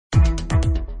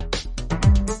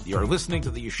You're listening to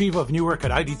the Yeshiva of Newark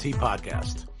at IDT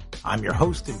podcast. I'm your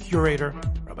host and curator,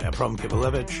 Rabbi Abram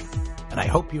Kibalevich, and I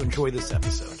hope you enjoy this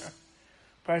episode.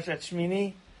 Parshat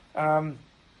Shmini.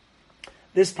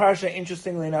 This parsha,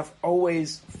 interestingly enough,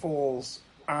 always falls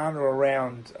on or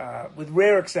around, with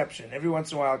rare exception. Every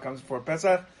once in a while it comes before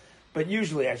Pesach, but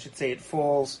usually, I should say, it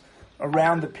falls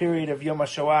around the period of Yom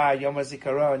HaShoah, Yom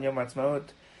HaZikaron, Yom HaTzmaut.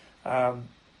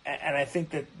 And I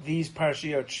think that these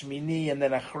parashiyot, Shmini and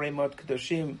then Acharei Mot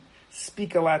Kedoshim,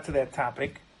 speak a lot to that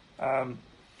topic. I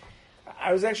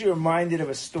was actually reminded of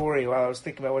a story while I was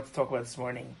thinking about what to talk about this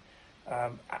morning.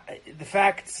 The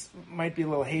facts might be a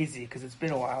little hazy because it's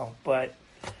been a while, but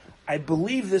I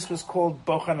believe this was called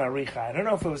Bochan Aricha. I don't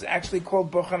know if it was actually called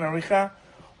Bochan Aricha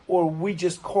or we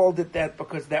just called it that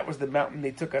because that was the mountain they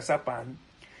took us up on.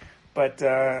 But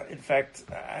in fact,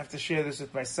 I have to share this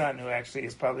with my son, who actually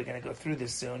is probably going to go through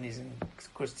this soon. He's in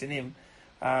Kustinim.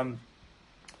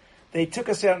 They took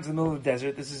us out into the middle of the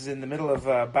desert. This is in the middle of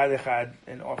Bad Echad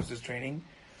in officers training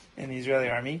in the Israeli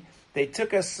army. They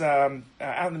took us out in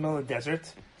the middle of the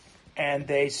desert, and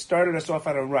they started us off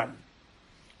on a run.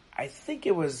 I think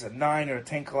it was a 9 or a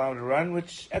 10 kilometer run,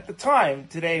 which at the time,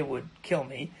 today would kill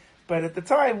me, but at the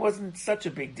time wasn't such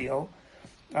a big deal.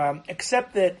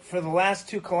 Except that for the last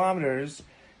 2 kilometers,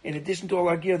 in addition to all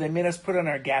our gear, they made us put on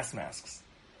our gas masks.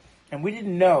 And we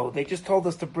didn't know. They just told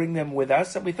us to bring them with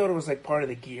us, and we thought it was like part of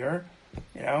the gear.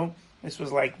 You know, this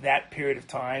was like that period of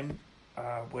time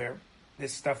where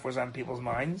this stuff was on people's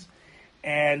minds.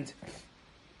 And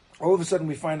all of a sudden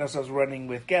we find ourselves running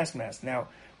with gas masks. Now,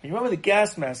 when you run with a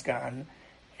gas mask on,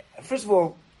 first of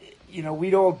all, you know,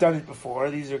 we'd all done it before.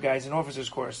 These are guys in officers'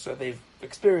 course, so they've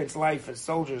experienced life as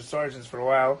soldiers, sergeants for a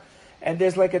while. And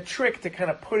there's like a trick to kind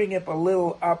of putting it a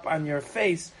little up on your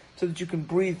face so that you can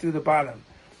breathe through the bottom.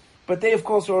 But they, of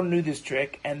course, all knew this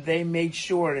trick, and they made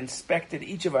sure and inspected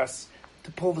each of us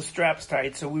to pull the straps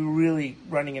tight, so we were really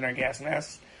running in our gas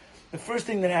masks. The first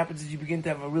thing that happens is you begin to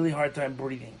have a really hard time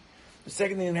breathing. The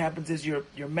second thing that happens is your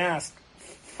mask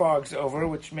fogs over,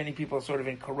 which many people sort of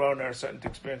in Corona are starting to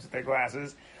experience with their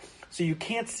glasses. So you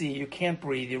can't see, you can't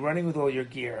breathe, you're running with all your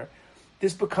gear.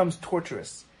 This becomes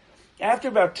torturous. After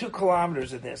about 2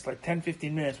 kilometers of this, like 10,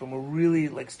 15 minutes, when we're really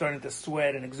like starting to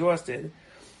sweat and exhausted,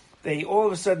 they all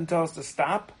of a sudden tell us to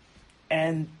stop,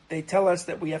 and they tell us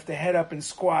that we have to head up in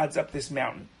squads up this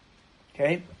mountain.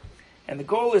 Okay? And the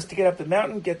goal is to get up the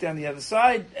mountain, get down the other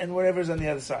side, and whatever's on the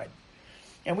other side.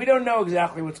 And we don't know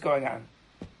exactly what's going on.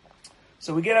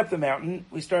 So we get up the mountain,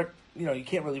 we start, you know, you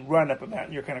can't really run up a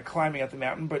mountain, you're kind of climbing up the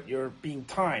mountain, but you're being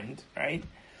timed, right?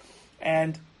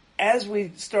 And as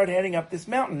we start heading up this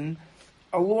mountain,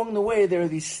 along the way there are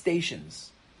these stations.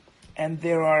 And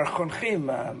there are chonchim,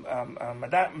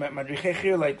 madrichei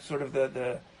chir, like sort of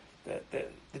the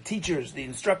teachers, the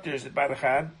instructors at Bad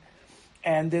Echad.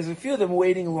 And there's a few of them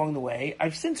waiting along the way.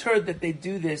 I've since heard that they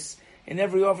do this in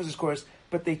every officer's course,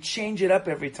 but they change it up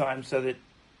every time so that,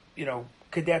 you know,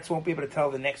 cadets won't be able to tell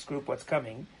the next group what's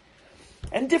coming.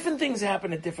 And different things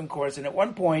happen at different courses. And at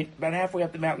one point, about halfway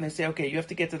up the mountain, they say, okay, you have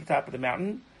to get to the top of the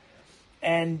mountain.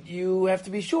 And you have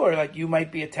to be sure, like you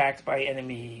might be attacked by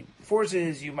enemy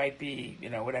forces, you might be,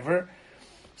 you know, whatever.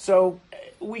 So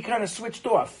we kind of switched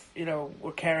off. You know,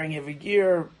 we're carrying heavy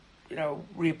gear, you know,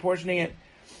 reapportioning it.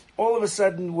 All of a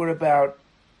sudden, we're about,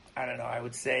 I don't know, I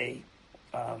would say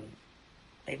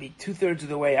maybe 2/3 of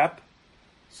the way up.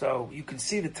 So you can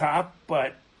see the top,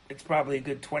 but it's probably a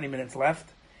good 20 minutes left.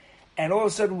 And all of a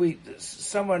sudden,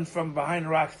 someone from behind a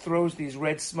rock throws these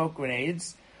red smoke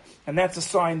grenades, and that's a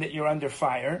sign that you're under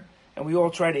fire. And we all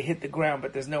try to hit the ground,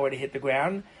 but there's nowhere to hit the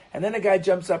ground. And then a guy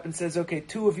jumps up and says, okay,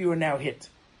 2 of you are now hit.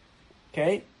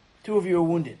 Okay? 2 of you are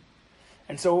wounded.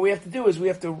 And so what we have to do is we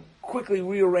have to quickly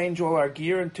rearrange all our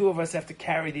gear, and 2 of us have to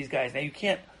carry these guys. Now, you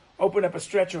can't open up a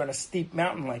stretcher on a steep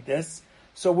mountain like this.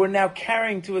 So we're now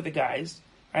carrying 2 of the guys,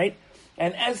 right?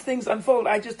 And as things unfold,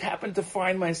 I just happened to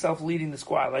find myself leading the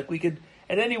squad. Like we could,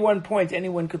 at any one point,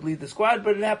 anyone could lead the squad,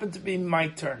 but it happened to be my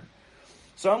turn.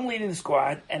 So I'm leading the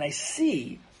squad, and I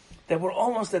see that we're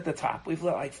almost at the top. We've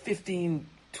got like 15,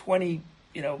 20,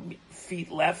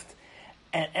 feet left,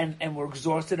 and we're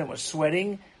exhausted and we're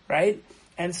sweating, right?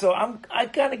 And so I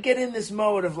kind of get in this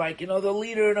mode of like, the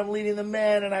leader, and I'm leading the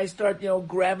men, and I start,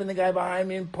 grabbing the guy behind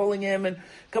me and pulling him, and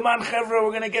come on, chevra, we're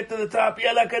going to get to the top,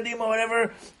 yalla kadima,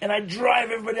 whatever. And I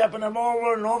drive everybody up, and I'm all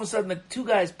rolling, and all of a sudden the 2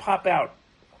 guys pop out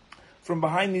from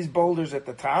behind these boulders at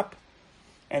the top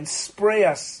and spray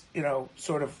us,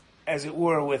 sort of, as it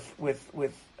were,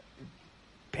 with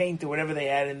paint or whatever they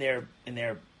had in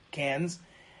their cans,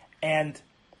 and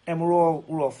we're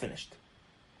all finished.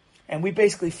 And we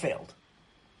basically failed.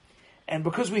 And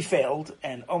because we failed,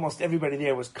 and almost everybody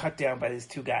there was cut down by these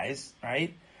two guys,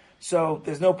 right? So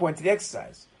there's no point to the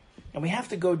exercise. And we have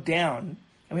to go down,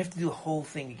 and we have to do the whole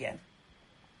thing again.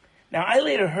 Now, I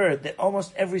later heard that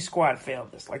almost every squad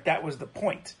failed this. Like, that was the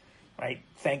point, right?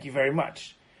 Thank you very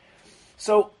much.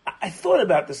 So I thought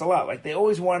about this a lot. Like, they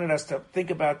always wanted us to think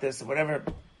about this or whatever.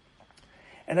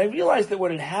 And I realized that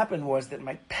what had happened was that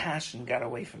my passion got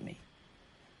away from me.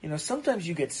 You know, sometimes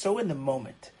you get so in the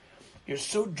moment. You're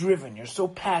so driven. You're so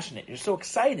passionate. You're so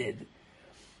excited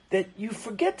that you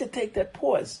forget to take that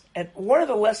pause. And one of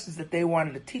the lessons that they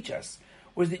wanted to teach us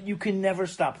was that you can never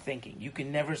stop thinking. You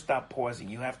can never stop pausing.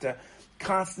 You have to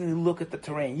constantly look at the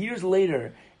terrain. Years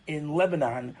later in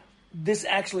Lebanon, this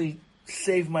actually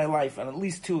saved my life on at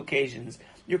least 2 occasions.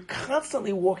 You're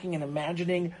constantly walking and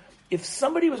imagining, if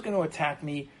somebody was going to attack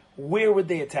me, where would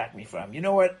they attack me from? You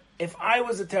know what? If I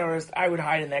was a terrorist, I would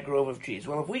hide in that grove of trees.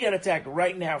 Well, if we got attacked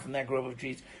right now from that grove of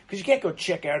trees, because you can't go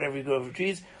check out every grove of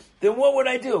trees, then what would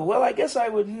I do? Well, I guess I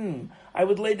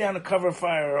would lay down a cover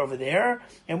fire over there,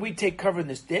 and we'd take cover in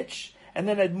this ditch, and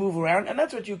then I'd move around, and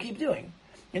that's what you keep doing.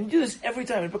 And you do this every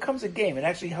time. It becomes a game. It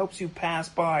actually helps you pass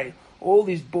by all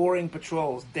these boring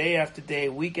patrols, day after day,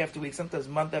 week after week, sometimes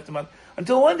month after month,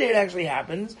 until one day it actually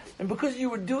happens, and because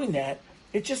you were doing that,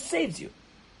 it just saves you,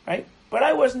 right? But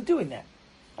I wasn't doing that.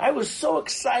 I was so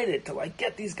excited to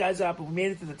get these guys up, and we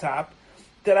made it to the top,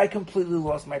 that I completely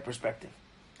lost my perspective.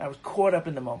 I was caught up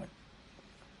in the moment.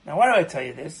 Now, why do I tell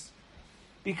you this?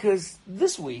 Because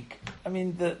this week, I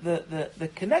mean, the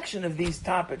connection of these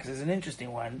topics is an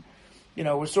interesting one. You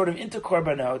know, we're sort of into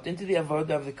Korbanot, into the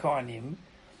Avodah of the Kohanim,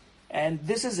 and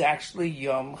this is actually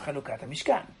Yom Chanukat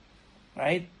HaMishkan,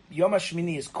 right? Yom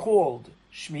HaShmini is called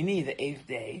Shmini, the 8th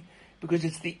day, because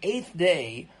it's the 8th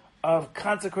day of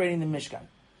consecrating the Mishkan,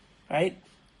 right?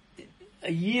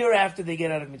 A year after they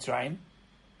get out of Mitzrayim,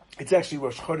 it's actually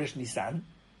Rosh Chodesh Nisan,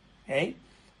 okay?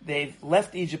 They've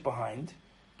left Egypt behind.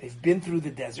 They've been through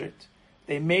the desert.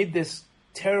 They made this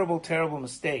terrible, terrible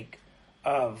mistake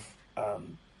of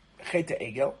Chet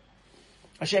Egel.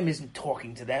 Hashem isn't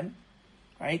talking to them,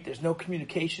 right? There's no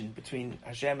communication between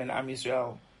Hashem and Am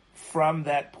Yisrael from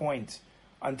that point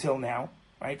until now,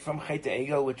 right? From Chet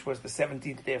Egel, which was the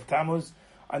 17th day of Tammuz,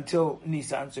 until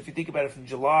Nisan. So if you think about it, from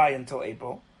July until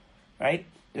April, right?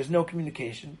 There's no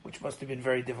communication, which must have been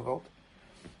very difficult.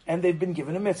 And they've been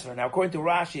given a mitzvah. Now, according to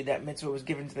Rashi, that mitzvah was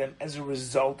given to them as a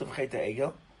result of Chet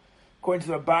Egel. According to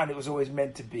the Ramban, it was always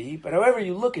meant to be. But however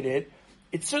you look at it,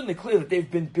 it's certainly clear that they've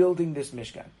been building this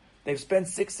Mishkan. They've spent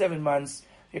 6-7 months.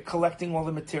 They're collecting all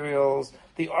the materials.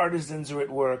 The artisans are at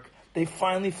work. They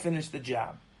finally finished the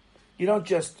job. You don't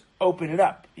just open it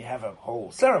up. You have a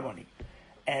whole ceremony.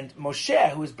 And Moshe,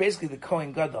 who is basically the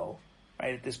Kohen Gadol,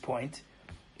 right, at this point,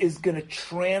 is going to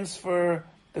transfer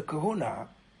the kahuna,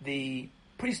 the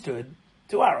priesthood,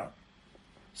 to Aaron.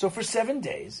 So for 7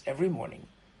 days, every morning,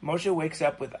 Moshe wakes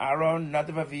up with Aaron,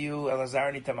 Nadav Avihu, Elazar,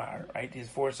 and Itamar, right, his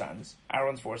 4 sons,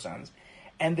 Aaron's 4 sons,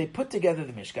 and they put together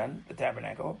the Mishkan, the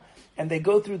tabernacle, and they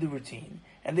go through the routine,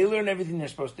 and they learn everything they're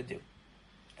supposed to do.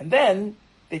 And then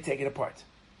they take it apart.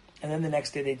 And then the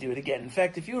next day they do it again. In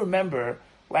fact, if you remember,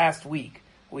 last week,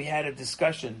 we had a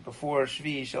discussion before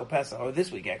Shvi Shel Pesach, or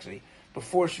this week actually,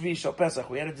 before Shvi Shel Pesach,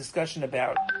 we had a discussion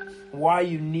about why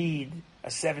you need a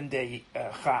 7-day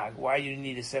Chag, why you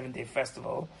need a 7-day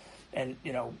festival, and,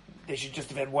 you know, they should just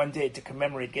have had 1 day to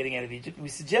commemorate getting out of Egypt. We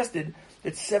suggested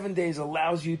that 7 days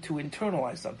allows you to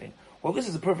internalize something. Well, this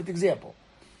is a perfect example.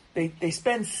 They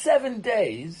spend 7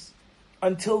 days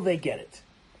until they get it.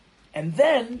 And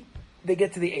then they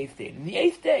get to the 8th day. And the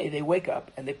 8th day, they wake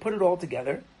up and they put it all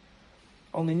together.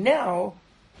 Only now,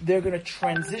 they're going to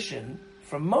transition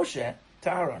from Moshe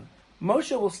to Aaron.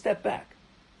 Moshe will step back.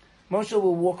 Moshe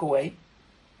will walk away.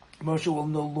 Moshe will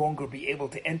no longer be able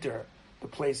to enter the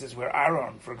places where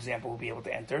Aaron, for example, will be able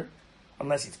to enter,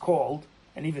 unless he's called,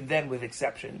 and even then with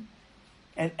exception.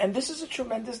 And this is a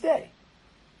tremendous day,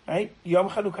 right? Yom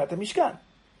Chanukat HaMishkan.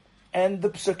 And the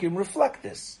Psukim reflect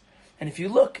this. And if you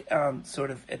look sort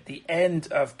of at the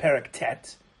end of Perek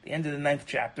Tet, the end of the 9th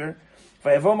chapter,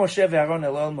 Vayavo Moshe ve'Aaron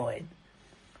el Ohel Moed.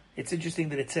 It's interesting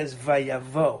that it says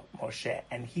Vayavo Moshe,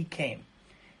 and he came.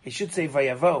 It should say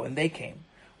Vayavo, and they came.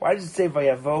 Why does it say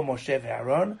Vayavo Moshe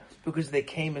ve'Aaron? Because they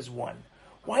came as one.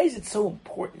 Why is it so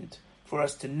important for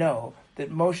us to know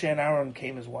that Moshe and Aaron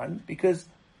came as one? Because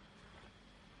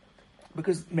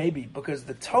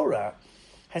the Torah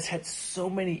has had so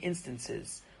many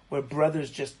instances where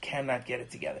brothers just cannot get it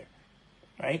together,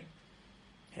 right?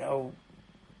 You know,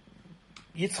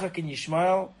 Yitzchak and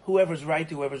Yishmael, whoever's right,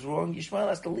 whoever's wrong, Yishmael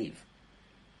has to leave.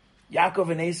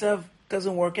 Yaakov and Esav,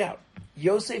 doesn't work out.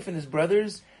 Yosef and his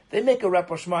brothers, They make a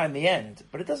rapprochement in the end,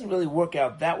 but it doesn't really work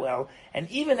out that well. And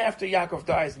even after Yaakov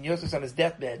dies and Yosef's on his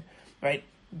deathbed, right,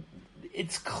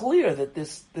 it's clear that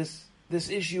this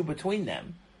issue between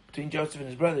them, between Joseph and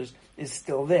his brothers, is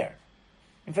still there.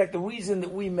 In fact, the reason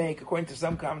that we make, according to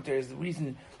some commentaries, the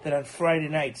reason that on Friday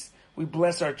nights we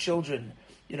bless our children,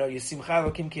 Yisimcha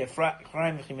Elokim ki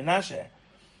Ephraim v'chi Menashe,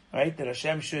 right? That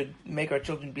Hashem should make our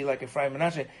children be like Ephraim and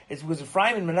Menashe, is because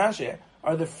Ephraim and Menashe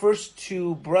are the first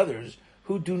two brothers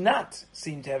who do not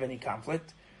seem to have any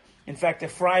conflict. In fact,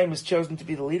 Ephraim is chosen to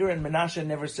be the leader, and Menashe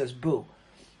never says boo,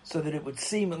 so that it would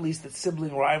seem at least that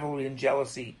sibling rivalry and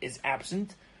jealousy is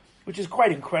absent, which is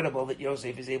quite incredible that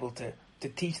Yosef is able to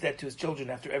teach that to his children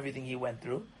after everything he went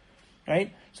through,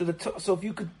 right? So if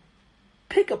you could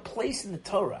pick a place in the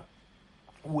Torah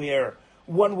where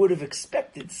one would have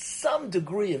expected some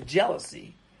degree of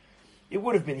jealousy, it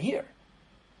would have been here.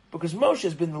 Because Moshe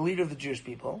has been the leader of the Jewish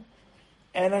people,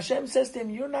 and Hashem says to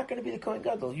him, you're not going to be the Kohen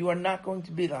Gadol. You are not going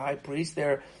to be the high priest.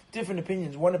 There are different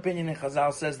opinions. One opinion in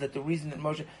Chazal says that the reason that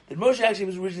Moshe actually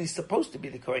was originally supposed to be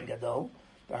the Kohen Gadol,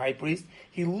 the high priest,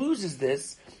 he loses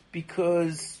this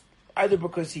either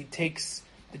because he takes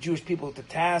the Jewish people to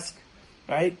task,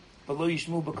 right? V'lo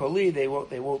yishmu b'koli,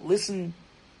 they won't listen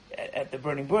at the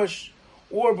burning bush,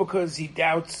 or because he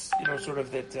doubts,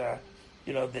 that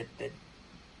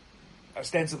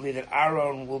ostensibly that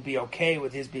Aaron will be okay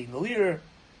with his being the leader,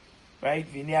 right?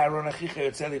 And Hashem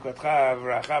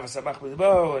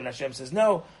says,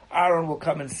 no, Aaron will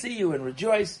come and see you and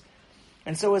rejoice.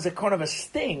 And so as a kind of a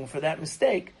sting for that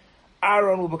mistake,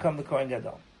 Aaron will become the Kohen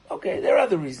Gadol. Okay, there are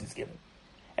other reasons given.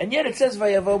 And yet it says,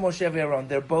 Vayavo Moshe v'Aaron.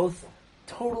 They're both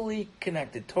totally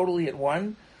connected, totally at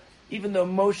one. Even though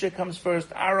Moshe comes first,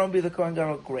 Aaron be the Kohen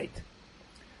Gadol, great.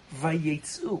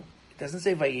 Vayetzu. It doesn't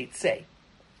say Vayetze.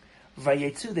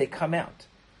 Vayetzu, they come out.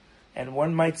 And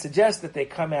one might suggest that they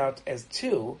come out as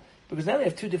two, because now they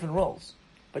have two different roles.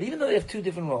 But even though they have two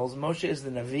different roles, Moshe is the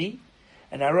Navi,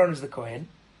 and Aaron is the Kohen,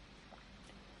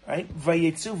 right?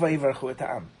 Vayetzu vayivarchu et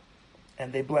ha'am.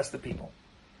 And they bless the people.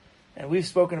 And we've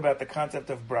spoken about the concept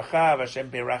of bracha,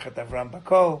 Hashem berachat Avram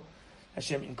bakol.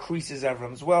 Hashem increases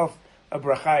Avram's wealth. A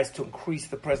bracha is to increase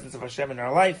the presence of Hashem in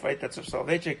our life, right? That's Rav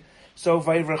Soloveitchik. So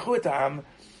vayivarchu et ha'am,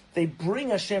 they bring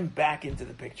Hashem back into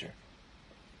the picture.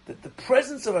 That the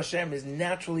presence of Hashem is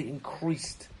naturally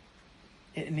increased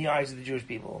in the eyes of the Jewish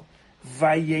people.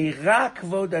 Vayera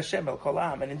kvod Hashem el kol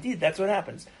ha'am. And indeed, that's what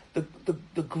happens. The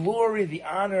glory, the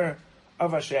honor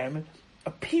of Hashem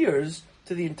appears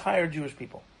to the entire Jewish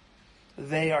people.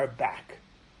 They are back.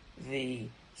 The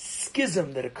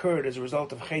schism that occurred as a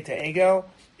result of Chet HaEgel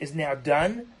is now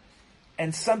done,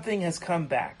 and something has come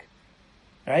back.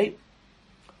 Right?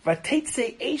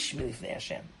 Vateitze eish milifnei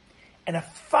Hashem. And a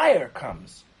fire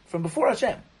comes from before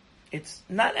Hashem. It's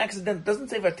not accidental. It doesn't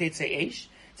say Vateitze eish.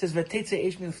 It says Vateitze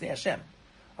eish milifnei Hashem.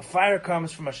 A fire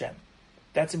comes from Hashem.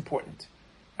 That's important.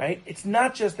 Right? It's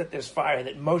not just that there's fire,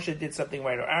 that Moshe did something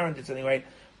right or Aaron did something right,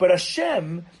 but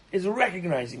Hashem is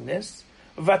recognizing this.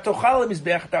 And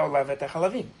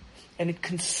it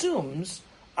consumes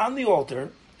on the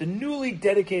altar, the newly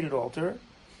dedicated altar,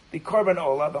 the korban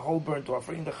olah, the whole burnt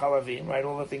offering, the chalavim, right,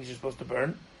 all the things you're supposed to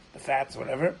burn, the fats,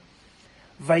 whatever.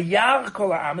 Vayar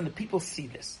kol ha'am, and the people see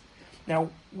this.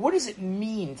 Now, what does it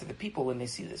mean to the people when they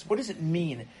see this? What does it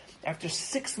mean after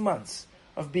 6 months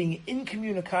of being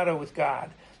incommunicado with God,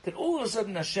 that all of a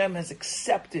sudden Hashem has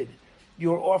accepted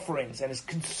your offerings and has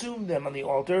consumed them on the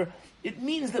altar? It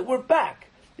means that we're back.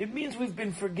 It means we've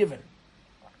been forgiven.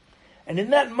 And in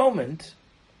that moment,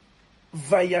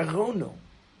 vayaronu,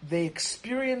 they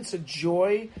experience a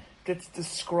joy that's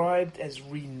described as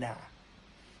rina.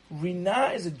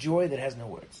 Rina is a joy that has no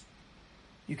words.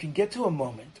 You can get to a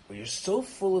moment where you're so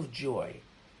full of joy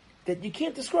that you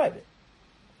can't describe it,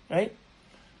 right?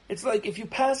 It's like if you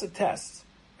pass a test,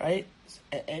 right,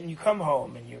 and you come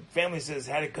home and your family says,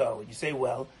 how'd it go? And you say,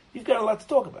 well, you've got a lot to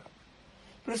talk about.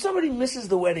 But if somebody misses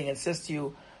the wedding and says to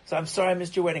you, so I'm sorry I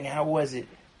missed your wedding, how was it?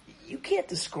 You can't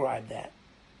describe that.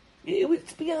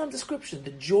 It's beyond description,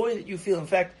 the joy that you feel. In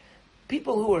fact,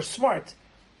 people who are smart,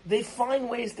 they find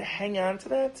ways to hang on to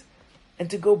that and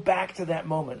to go back to that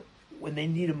moment when they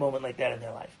need a moment like that in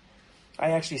their life.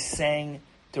 I actually sang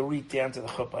to Reet down to the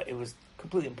chuppah. It was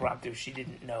completely impromptu. She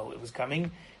didn't know it was coming.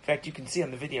 In fact, you can see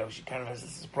on the video, she kind of has a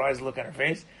surprised look on her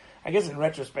face. I guess in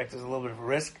retrospect, there's a little bit of a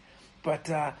risk. But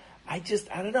I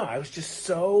don't know. I was just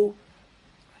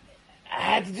I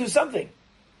had to do something.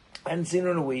 I hadn't seen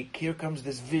her in a week. Here comes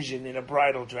this vision in a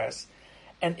bridal dress.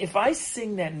 And if I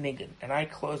sing that niggun and I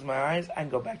close my eyes, I can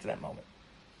go back to that moment.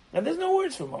 Now, there's no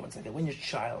words for moments like that. When your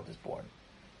child is born,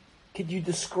 could you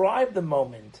describe the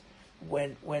moment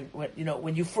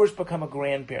when you first become a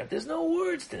grandparent. There's no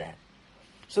words to that.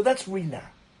 So that's Rina.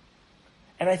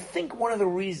 And I think one of the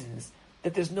reasons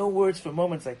that there's no words for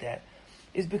moments like that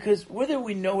is because whether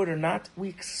we know it or not, we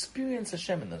experience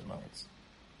Hashem in those moments.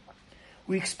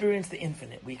 We experience the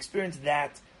infinite. We experience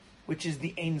that which is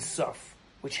the Ein Sof,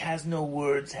 which has no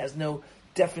words, has no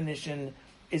definition,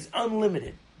 is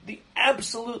unlimited. The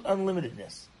absolute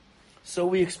unlimitedness. So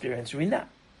we experience Rina.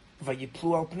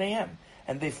 Vayiplu al pneihem.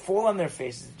 And they fall on their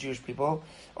faces, the Jewish people,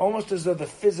 almost as though the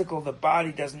physical, the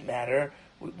body doesn't matter.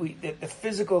 The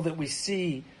physical that we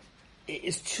see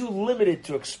is too limited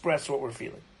to express what we're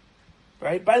feeling.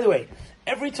 Right? By the way,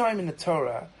 every time in the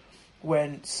Torah,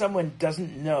 when someone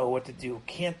doesn't know what to do,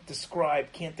 can't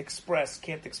describe, can't express,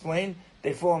 can't explain,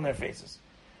 they fall on their faces.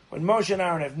 When Moshe and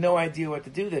Aaron have no idea what to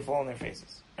do, they fall on their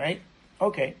faces. Right?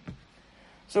 Okay.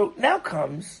 So now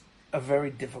comes a very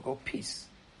difficult piece.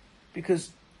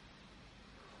 Because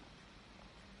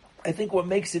I think what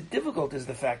makes it difficult is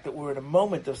the fact that we're in a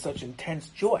moment of such intense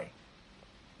joy.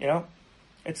 You know?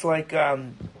 It's like, I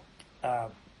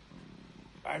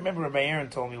remember Rabbi Aaron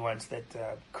told me once that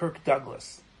Kirk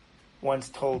Douglas once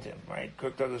told him, right?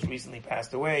 Kirk Douglas recently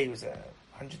passed away. He was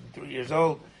 103 years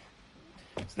old.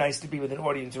 It's nice to be with an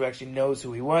audience who actually knows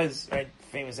who he was, right?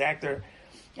 Famous actor.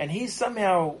 And he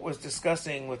somehow was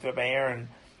discussing with Rabbi Aaron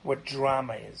what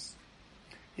drama is.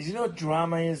 Because you know what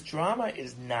drama is? Drama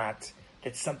is not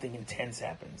that something intense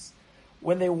happens.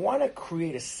 When they want to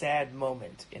create a sad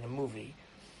moment in a movie,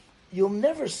 you'll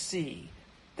never see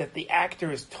that the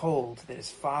actor is told that his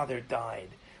father died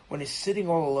when he's sitting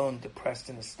all alone, depressed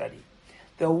in a study.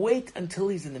 They'll wait until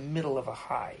he's in the middle of a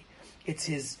high. It's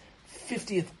his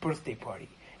 50th birthday party,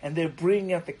 and they're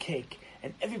bringing out the cake,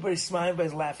 and everybody's smiling,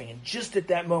 everybody's laughing, and just at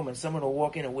that moment, someone will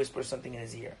walk in and whisper something in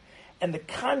his ear. And the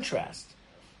contrast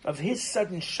of his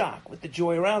sudden shock with the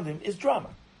joy around him is drama.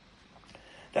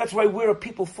 That's why we're a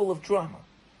people full of drama.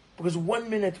 Because 1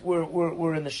 minute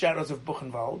we're in the shadows of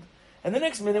Buchenwald, and the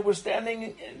next minute we're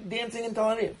standing, dancing in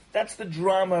Tel Aviv. That's the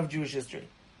drama of Jewish history,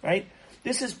 right?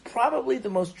 This is probably the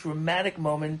most dramatic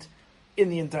moment in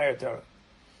the entire Torah.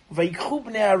 Vayikhu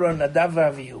bnei Aaron Nadav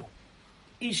ve'Avihu,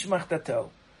 ish machtato.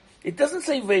 It doesn't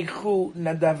say Vayikhu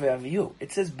Nadav ve'Avihu.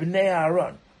 It says bnei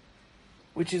Aaron,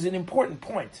 which is an important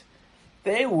point.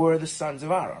 They were the sons of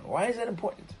Aaron. Why is that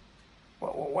important?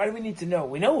 Why do we need to know?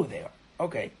 We know who they are.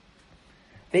 Okay.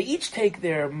 They each take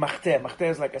their machteh.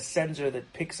 Machteh is like a censer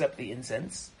that picks up the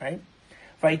incense, right?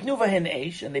 Vayitnu vahen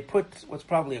eish, and they put what's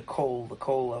probably a coal, the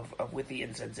coal of with the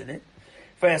incense in it.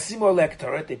 Vayasimo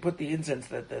lektoret, they put the incense,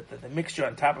 the mixture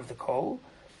on top of the coal,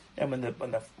 and when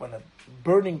the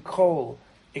burning coal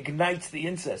ignites the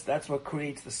incense, that's what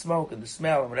creates the smoke and the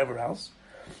smell and whatever else.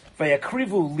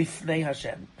 Vayakrivu lifnei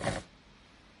Hashem,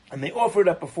 and they offer it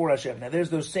up before Hashem. Now there's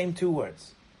those same two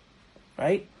words,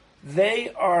 right?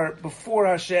 They are before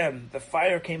Hashem. The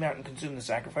fire came out and consumed the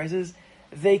sacrifices.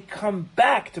 They come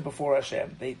back to before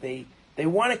Hashem. They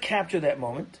want to capture that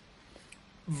moment,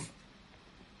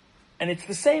 and it's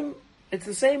the same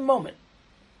moment,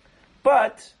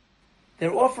 but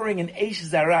they're offering an eish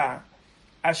zara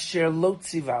asher lo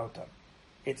tzivautam.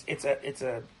 It's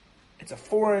a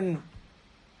foreign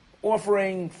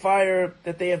offering, fire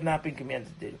that they have not been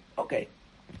commanded to do. Okay.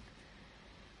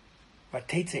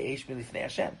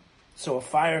 So a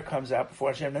fire comes out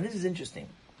before Hashem. Now this is interesting.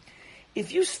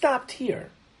 If you stopped here,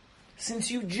 since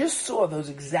you just saw those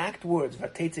exact words,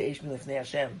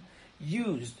 Hashem,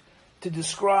 used to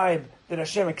describe that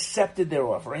Hashem accepted their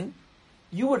offering,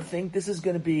 you would think this is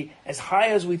going to be as high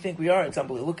as we think we are. It's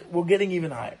unbelievable. Look, we're getting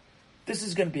even higher. This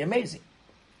is going to be amazing.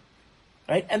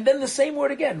 Right? And then the same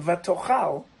word again,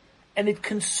 vatochal, and it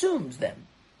consumes them.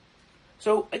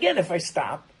 So again, if I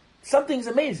stop, something's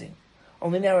amazing.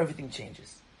 Only now everything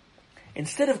changes.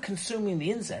 Instead of consuming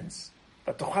the incense,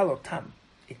 vatochal otam,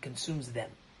 it consumes them.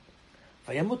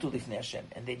 Vayamutu lifnei Hashem,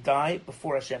 and they die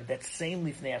before Hashem. That same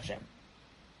lifnei Hashem.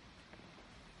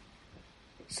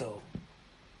 So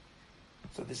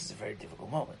this is a very difficult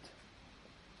moment.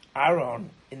 Aaron,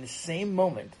 in the same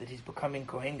moment that he's becoming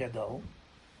Kohen Gadol,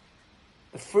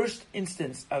 the first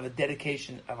instance of a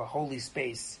dedication of a holy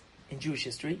space in Jewish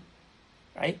history,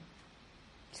 right?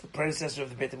 It's the predecessor of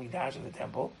the Beit HaMikdash, of the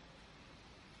temple.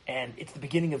 And it's the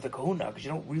beginning of the Kahuna, because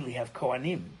you don't really have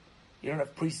Kohanim. You don't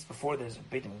have priests before there's a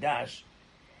Beit HaMikdash.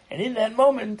 And in that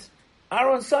moment,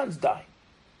 Aaron's sons die.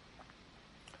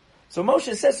 So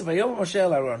Moshe says, "Vayom Moshe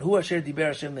el Aaron, hu asher diber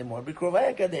Hashem lemor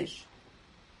b'krovai HaKadesh."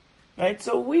 Right?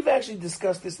 So we've actually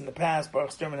discussed this in the past.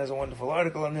 Baruch Sterman has a wonderful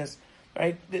article on this.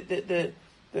 Right? The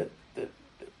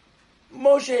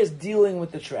Moshe is dealing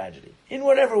with the tragedy in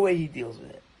whatever way he deals with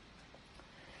it.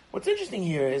 What's interesting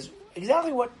here is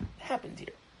exactly what happened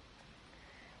here?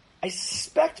 I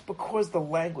suspect because the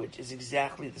language is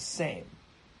exactly the same,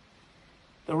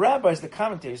 the rabbis, the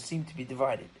commentators, seem to be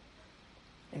divided.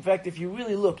 In fact, if you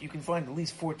really look, you can find at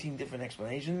least 14 different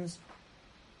explanations,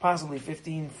 possibly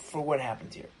 15, for what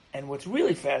happened here. And what's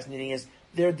really fascinating is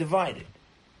they're divided.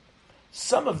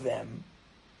 Some of them,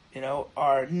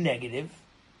 are negative.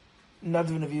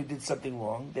 None of you did something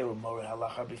wrong. They were Moreh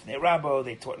Halacha Bifnei Rabbo.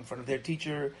 They taught in front of their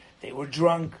teacher. They were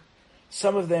drunk.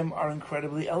 Some of them are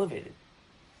incredibly elevated.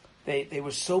 They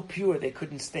were so pure they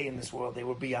couldn't stay in this world. They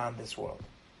were beyond this world.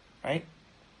 Right?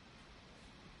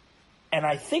 And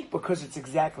I think because it's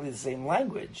exactly the same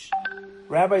language,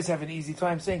 rabbis have an easy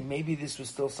time saying maybe this was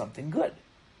still something good.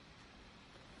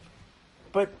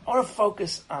 But our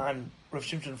focus on Rav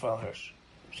Shimshon Raphael Hirsch.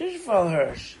 Shimshon Raphael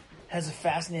Hirsch has a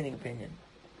fascinating opinion.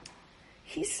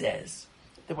 He says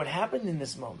that what happened in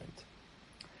this moment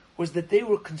was that they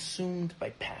were consumed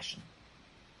by passion.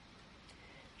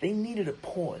 They needed a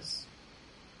pause,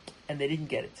 and they didn't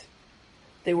get it.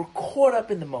 They were caught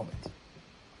up in the moment.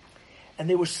 And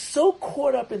they were so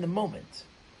caught up in the moment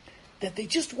that they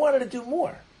just wanted to do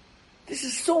more. This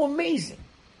is so amazing.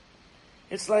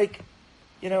 It's like,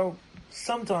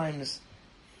 sometimes,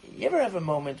 you ever have a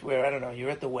moment where, you're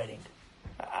at the wedding.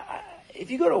 If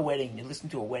you go to a wedding, you listen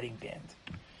to a wedding band.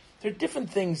 There are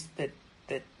different things that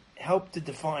help to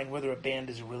define whether a band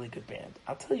is a really good band.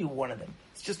 I'll tell you one of them.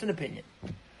 It's just an opinion.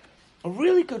 A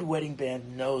really good wedding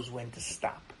band knows when to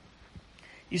stop.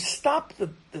 You stop the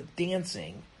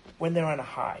dancing when they're on a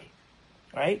high,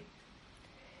 right?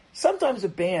 Sometimes a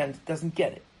band doesn't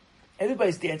get it.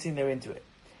 Everybody's dancing, they're into it.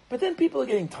 But then people are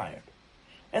getting tired.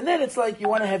 And then it's like you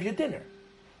want to have your dinner.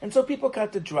 And so people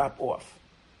got to drop off,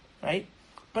 right?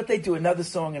 But they do another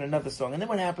song and another song. And then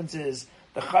what happens is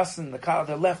the chas and the kala,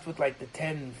 they're left with like the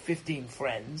 10, 15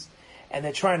 friends, and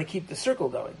they're trying to keep the circle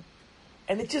going.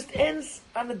 And it just ends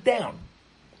on the down.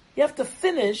 You have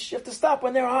to stop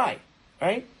when they're high,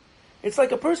 right? It's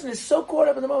like a person is so caught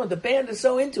up in the moment, the band is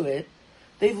so into it,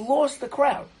 they've lost the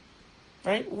crowd,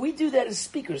 right? We do that as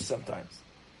speakers sometimes,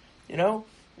 I'm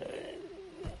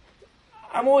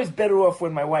always better off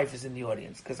when my wife is in the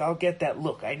audience, because I'll get that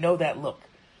look. I know that look.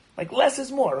 Like less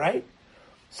is more, right?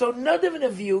 So none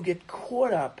of you get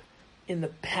caught up in the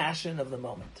passion of the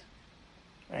moment,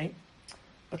 right?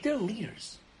 But they're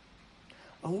leaders.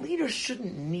 A leader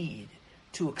shouldn't need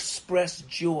to express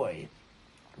joy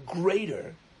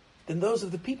greater than those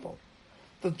of the people.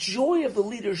 The joy of the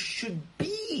leader should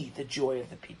be the joy of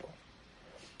the people.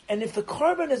 And if the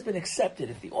korban has been accepted,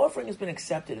 if the offering has been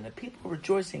accepted and the people are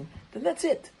rejoicing, then that's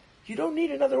it. You don't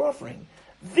need another offering.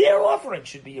 Their offering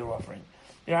should be your offering.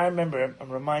 I remember, I'm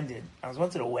reminded, I was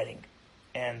once at a wedding,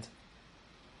 and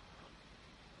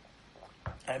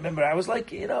I remember I was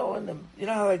like,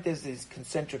 how like there's these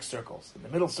concentric circles. And the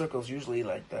middle circle is usually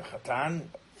like the chatan,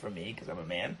 for me, because I'm a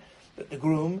man, the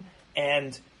groom,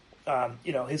 and,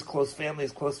 his close family,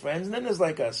 his close friends. And then there's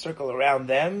like a circle around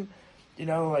them,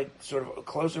 like sort of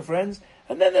closer friends.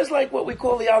 And then there's like what we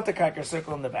call the Altakaker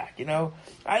circle in the back,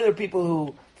 Either people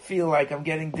who feel like I'm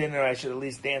getting dinner, I should at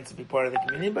least dance and be part of the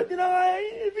community. But,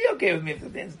 it'd be okay with me if the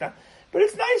dance is down. But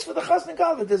it's nice for the chas and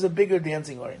kala that there's a bigger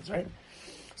dancing audience, right?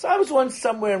 So I was once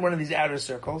somewhere in one of these outer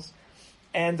circles,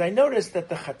 and I noticed that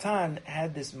the chatan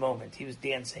had this moment. He was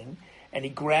dancing, and he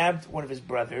grabbed one of his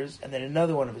brothers, and then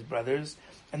another one of his brothers,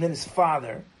 and then his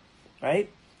father, right?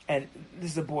 And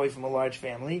this is a boy from a large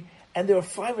family, and there were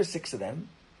 5 or 6 of them,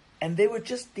 and they were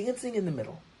just dancing in the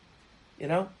middle,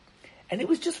 And it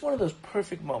was just one of those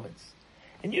perfect moments.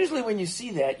 And usually when you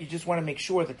see that, you just want to make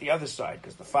sure that the other side,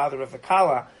 because the father of the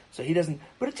kala, so he doesn't,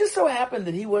 but it just so happened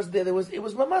that he was there. It was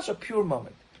mamash a pure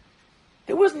moment.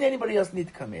 There wasn't anybody else need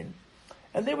to come in.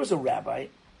 And there was a rabbi,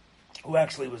 who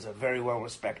actually was a very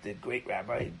well-respected, great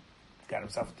rabbi, got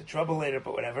himself into trouble later,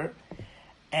 but whatever.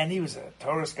 And he was a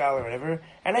Torah scholar or whatever.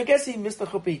 And I guess he missed the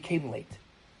chuppah, he came late.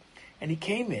 And he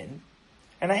came in,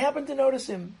 and I happened to notice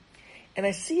him. And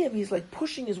I see him, he's like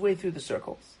pushing his way through the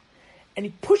circles. And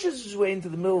he pushes his way into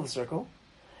the middle of the circle.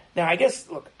 Now, I guess,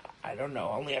 look, I don't know.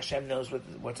 Only Hashem knows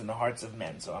what's in the hearts of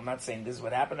men. So I'm not saying this is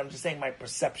what happened. I'm just saying my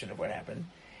perception of what happened.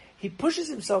 He pushes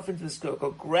himself into the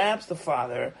circle, grabs the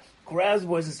father, grabs the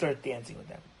boys, and starts dancing with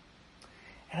them.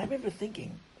 And I remember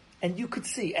thinking, and you could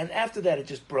see, and after that it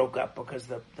just broke up because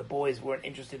the boys weren't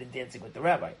interested in dancing with the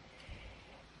rabbi.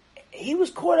 He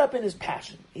was caught up in his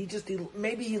passion.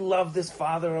 Maybe he loved his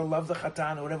father or loved the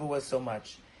chatan or whatever it was so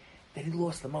much that he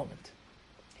lost the moment.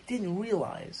 He didn't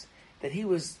realize that he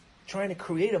was trying to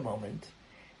create a moment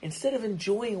instead of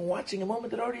enjoying watching a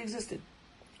moment that already existed.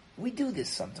 We do this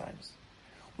sometimes.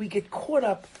 We get caught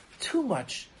up too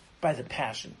much by the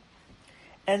passion.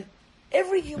 And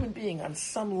Every human being on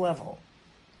some level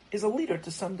is a leader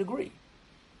to some degree.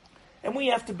 And we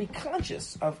have to be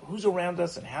conscious of who's around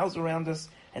us and how's around us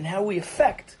and how we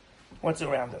affect what's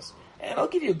around us. And I'll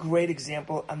give you a great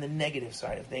example on the negative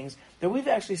side of things that we've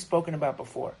actually spoken about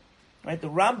before. Right? The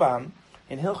Rambam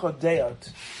in Hilchot Deot,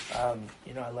 I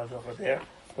love Hilchot Deot.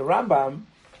 The Rambam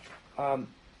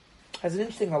has an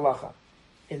interesting halacha.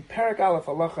 In Perek Aleph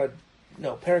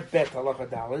Perek Bet halacha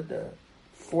Daled, the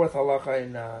fourth halacha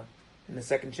in the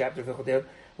second chapter of Hilchot Deot,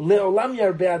 Le'olam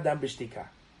yarbeh adam b'shtika.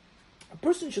 A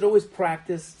person should always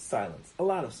practice silence, a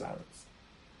lot of silence.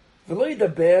 Don't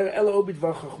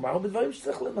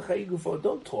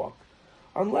talk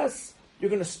unless you're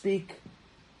going to speak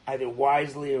either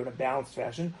wisely or in a balanced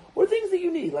fashion, or things that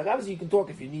you need. Like obviously you can talk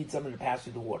if you need someone to pass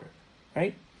you the water,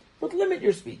 right? But limit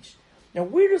your speech. Now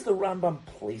where does the Rambam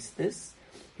place this?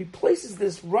 He places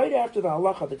this right after the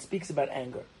halacha that speaks about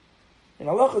anger. In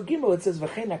halacha Gimel it says,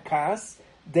 V'chein hakas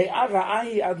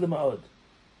de'ara'ahi ad lema'od.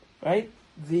 Right?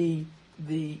 The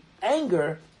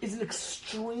anger is an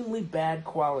extremely bad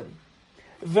quality.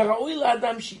 And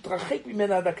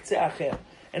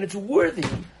it's worthy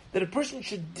that a person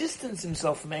should distance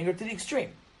himself from anger to the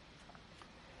extreme.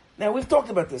 Now, we've talked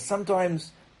about this.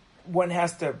 Sometimes one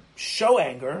has to show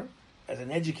anger as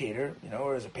an educator,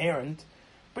 or as a parent,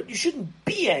 but you shouldn't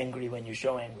be angry when you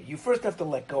show anger. You first have to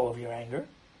let go of your anger.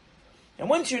 And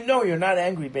once you know you're not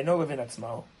angry, the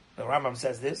Rambam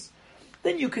says this,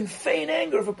 then you can feign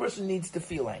anger if a person needs to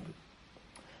feel angry.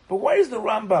 But why does the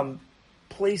Rambam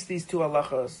place these two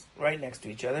halachas right next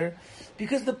to each other?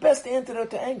 Because the best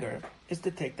antidote to anger is to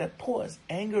take that pause.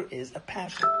 Anger is a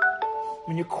passion.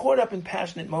 When you're caught up in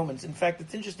passionate moments, in fact,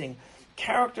 it's interesting,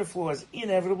 character flaws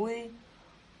inevitably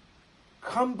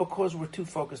come because we're too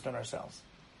focused on ourselves.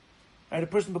 Right? A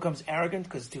person becomes arrogant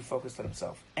because he's too focused on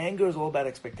himself. Anger is all about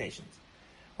expectations.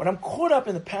 When I'm caught up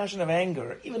in the passion of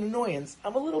anger, even annoyance,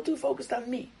 I'm a little too focused on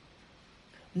me.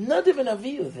 Nadav and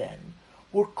Avihu then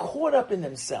were caught up in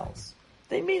themselves.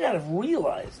 They may not have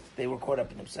realized they were caught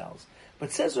up in themselves.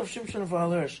 But says Rav Shimshon of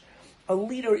Hirsch, a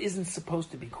leader isn't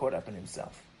supposed to be caught up in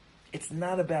himself. It's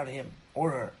not about him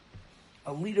or her.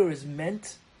 A leader is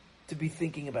meant to be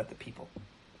thinking about the people.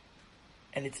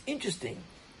 And it's interesting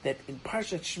that in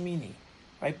Parshat Shmini,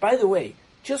 right, by the way,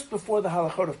 just before the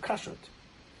halachot of kashrut,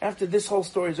 after this whole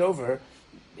story is over,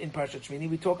 in Parshat Shmini,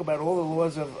 we talk about all the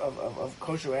laws of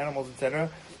kosher animals, etc.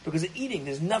 Because eating,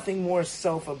 there's nothing more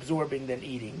self-absorbing than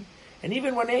eating. And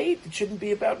even when I eat, it shouldn't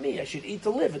be about me. I should eat to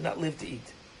live and not live to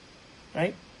eat.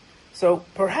 Right? So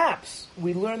perhaps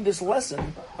we learn this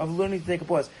lesson of learning to take a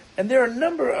pause. And there are a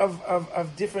number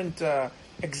of different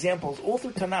examples all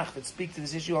through Tanakh that speak to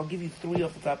this issue. I'll give you three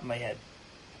off the top of my head.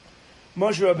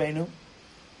 Moshe Rabbeinu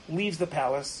leaves the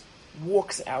palace,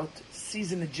 walks out,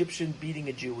 sees an Egyptian beating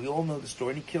a Jew. We all know the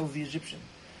story, and he kills the Egyptian.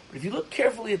 But if you look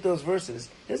carefully at those verses,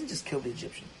 he doesn't just kill the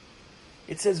Egyptian.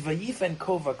 It says, Vayifen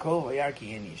ko vako vayarki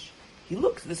enish. He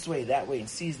looks this way, that way, and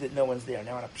sees that no one's there.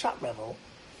 Now, on a pshat level,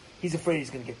 he's afraid he's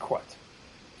going to get caught.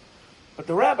 But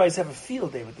the rabbis have a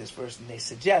field day with this verse, and they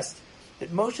suggest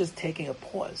that Moshe is taking a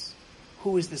pause.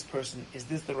 Who is this person? Is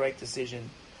this the right decision?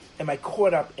 Am I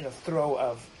caught up in a throw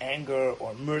of anger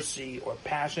or mercy or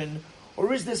passion?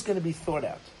 Or is this going to be thought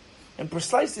out? And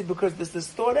precisely because this is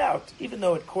thought out, even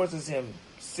though it causes him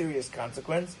serious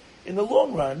consequence, in the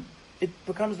long run, it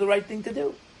becomes the right thing to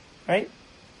do. Right?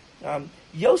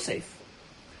 Yosef,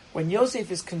 when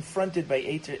Yosef is confronted by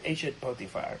Eshet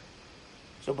Potiphar,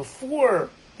 so before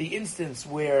the instance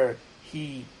where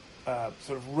he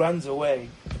sort of runs away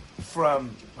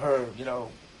from her,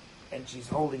 and she's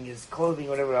holding his clothing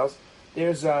or whatever else,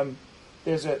 there's a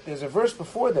verse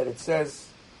before that. It says,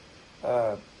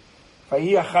 which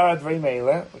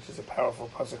is a powerful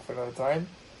pasuk for another time.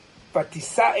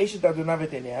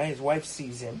 His wife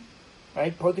sees him,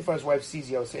 right? Potiphar's wife sees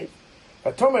Yosef.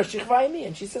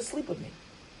 And she says, sleep with me.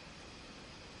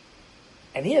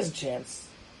 And he has a chance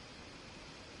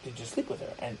to just sleep with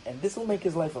her. And this will make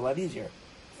his life a lot easier.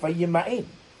 And he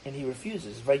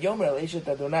refuses. And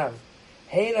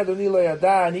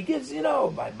he gives,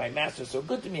 my master's so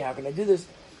good to me, how can I do this?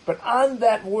 But on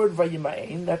that word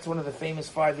vayima'in, that's one of the famous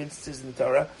 5 instances in the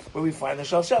Torah where we find the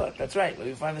shalshelet. That's right, where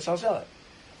we find the shalshelet.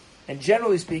 And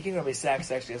generally speaking, Rabbi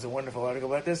Sachs actually has a wonderful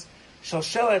article about this.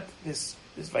 Shalshelet, this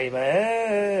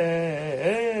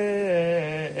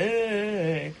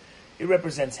vayima'in, it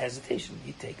represents hesitation.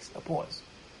 He takes a pause.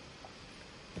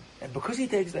 And because he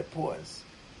takes that pause,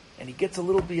 and he gets a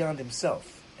little beyond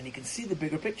himself, and he can see the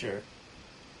bigger picture,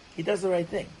 he does the right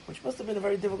thing, which must have been a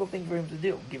very difficult thing for him to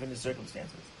do, given his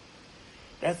circumstances.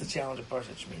 That's the challenge of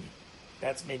Parshat Shmini.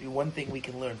 That's maybe one thing we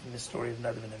can learn from this story of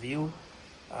Nadav and Avihu.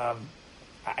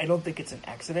 I don't think it's an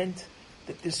accident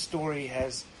that this story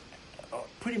has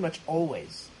pretty much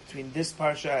always, between this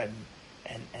parsha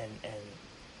and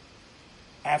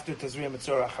after Tazria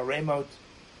Mitzorah Haremot,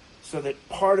 so that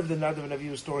part of the Nadav and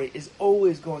Avihu story is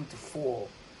always going to fall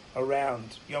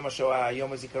around Yom HaShoah,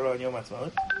 Yom HaZikaron, Yom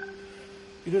HaTzmaut,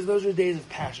 because those are days of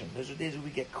passion. Those are days where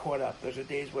we get caught up. Those are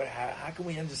days where how can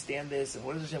we understand this, and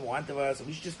what does Hashem want of us, and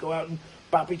we should just go out and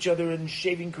bop each other in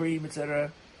shaving cream,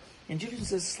 etc. And Judaism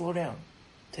says, slow down,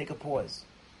 take a pause,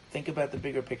 think about the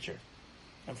bigger picture.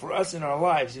 And for us in our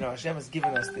lives, Hashem has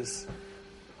given us this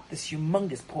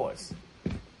humongous pause,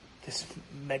 this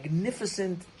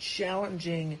magnificent,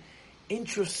 challenging,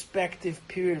 introspective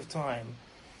period of time.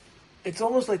 It's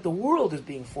almost like the world is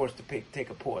being forced to take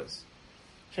a pause.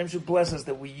 Hashem should bless us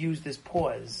that we use this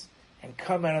pause and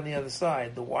come out on the other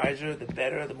side, the wiser, the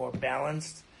better, the more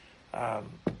balanced,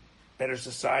 better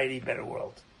society, better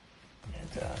world.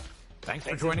 And thanks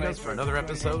for joining us for another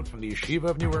episode from the Yeshiva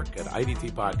of Newark at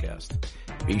IDT Podcast.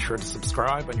 Be sure to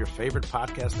subscribe on your favorite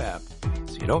podcast app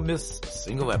so you don't miss a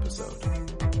single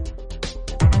episode.